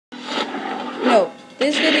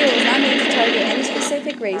This video is not meant to target any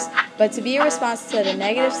specific race, but to be a response to the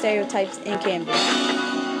negative stereotypes in Camden.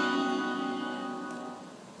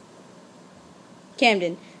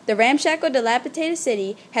 Camden, the ramshackle, dilapidated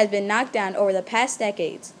city, has been knocked down over the past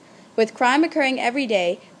decades. With crime occurring every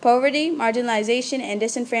day, poverty, marginalization, and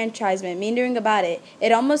disenfranchisement meandering about it,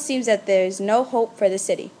 it almost seems that there is no hope for the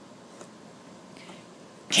city.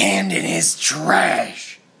 Camden is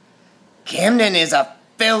trash. Camden is a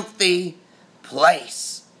filthy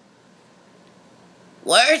place.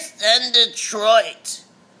 Worse than Detroit.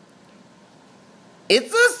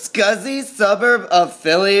 It's a scuzzy suburb of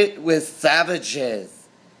Philly with savages.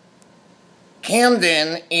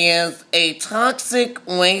 Camden is a toxic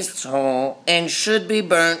waste hole and should be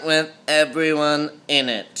burnt with everyone in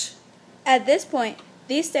it. At this point,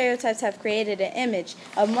 these stereotypes have created an image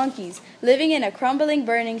of monkeys living in a crumbling,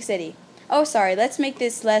 burning city. Oh, sorry, let's make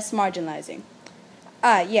this less marginalizing.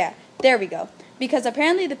 Yeah, there we go. Because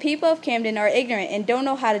apparently the people of Camden are ignorant and don't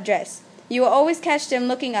know how to dress. You will always catch them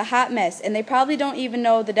looking a hot mess, and they probably don't even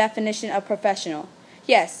know the definition of professional.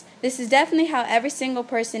 Yes, this is definitely how every single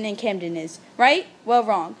person in Camden is. Right? Well,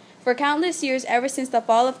 wrong. For countless years, ever since the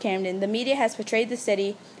fall of Camden, the media has portrayed the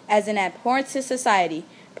city as an abhorrence to society,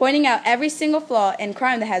 pointing out every single flaw and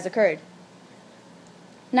crime that has occurred.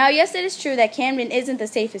 Now, yes, it is true that Camden isn't the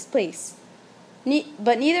safest place.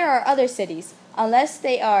 But neither are other cities, unless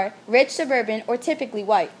they are rich, suburban, or typically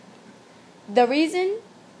white. The reason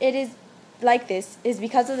it is like this is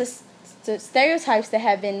because of the stereotypes that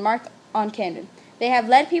have been marked on Camden. They have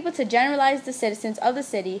led people to generalize the citizens of the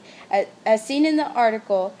city, as seen in the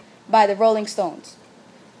article by the Rolling Stones.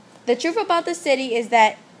 The truth about the city is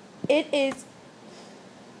that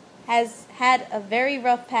has had a very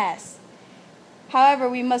rough past. However,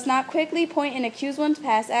 we must not quickly point and accuse one's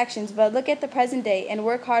past actions, but look at the present day and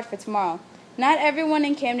work hard for tomorrow. Not everyone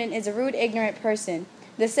in Camden is a rude, ignorant person.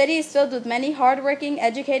 The city is filled with many hardworking,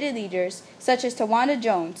 educated leaders, such as Tawanda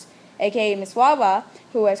Jones, aka Miss Wawa,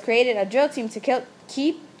 who has created a drill team to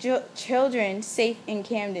keep children safe in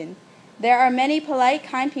Camden. There are many polite,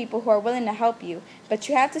 kind people who are willing to help you, but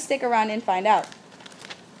you have to stick around and find out.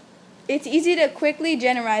 It's easy to quickly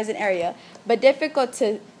generalize an area, but difficult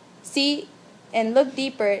to see and look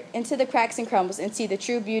deeper into the cracks and crumbles and see the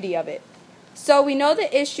true beauty of it. So we know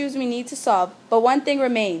the issues we need to solve, but one thing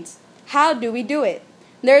remains. How do we do it?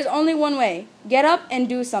 There is only one way. Get up and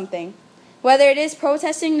do something. Whether it is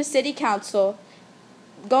protesting the city council,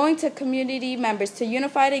 going to community members to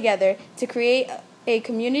unify together to create a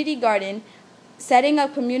community garden, setting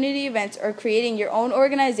up community events, or creating your own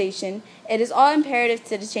organization, it is all imperative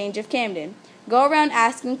to the change of Camden. Go around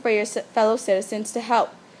asking for your fellow citizens to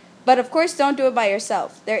help. But of course, don't do it by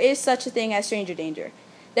yourself. There is such a thing as stranger danger.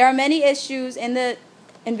 There are many issues in the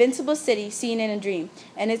invincible city seen in a dream,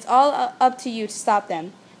 and it's all up to you to stop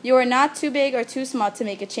them. You are not too big or too small to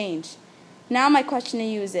make a change. Now my question to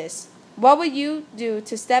you is this. What will you do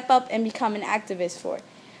to step up and become an activist for?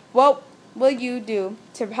 What will you do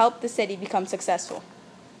to help the city become successful?